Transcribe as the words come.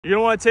You're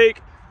gonna wanna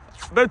take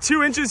about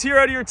 2 inches here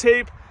out of your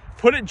tape,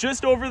 put it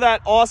just over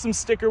that awesome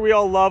sticker we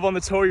all love on the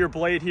toe of your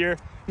blade here.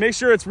 Make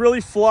sure it's really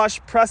flush,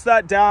 press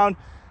that down,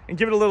 and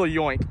give it a little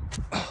yoink.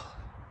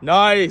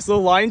 Nice,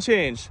 little line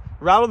change.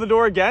 Rattle the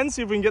door again,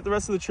 see if we can get the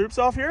rest of the troops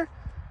off here.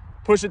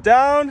 Push it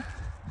down.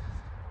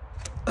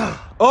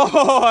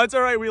 Oh, that's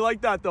all right, we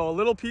like that though. A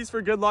little piece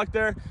for good luck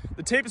there.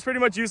 The tape is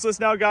pretty much useless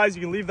now, guys.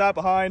 You can leave that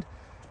behind.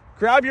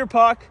 Grab your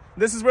puck.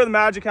 This is where the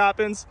magic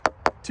happens.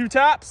 2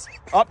 taps,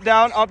 up,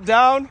 down, up,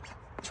 down.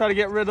 Try to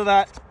get rid of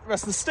that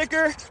rest of the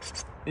sticker. And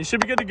you should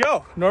be good to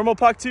go. Normal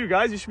puck too,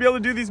 guys. You should be able to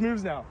do these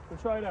moves now. So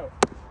try it out.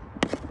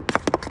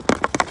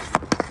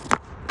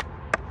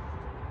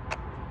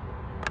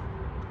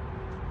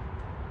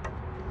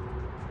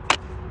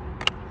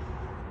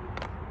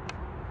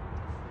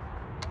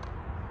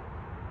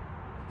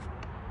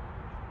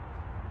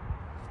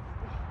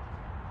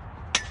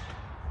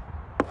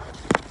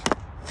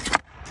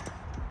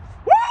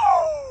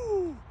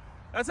 Woo!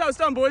 That's how it's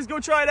done, boys. Go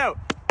try it out.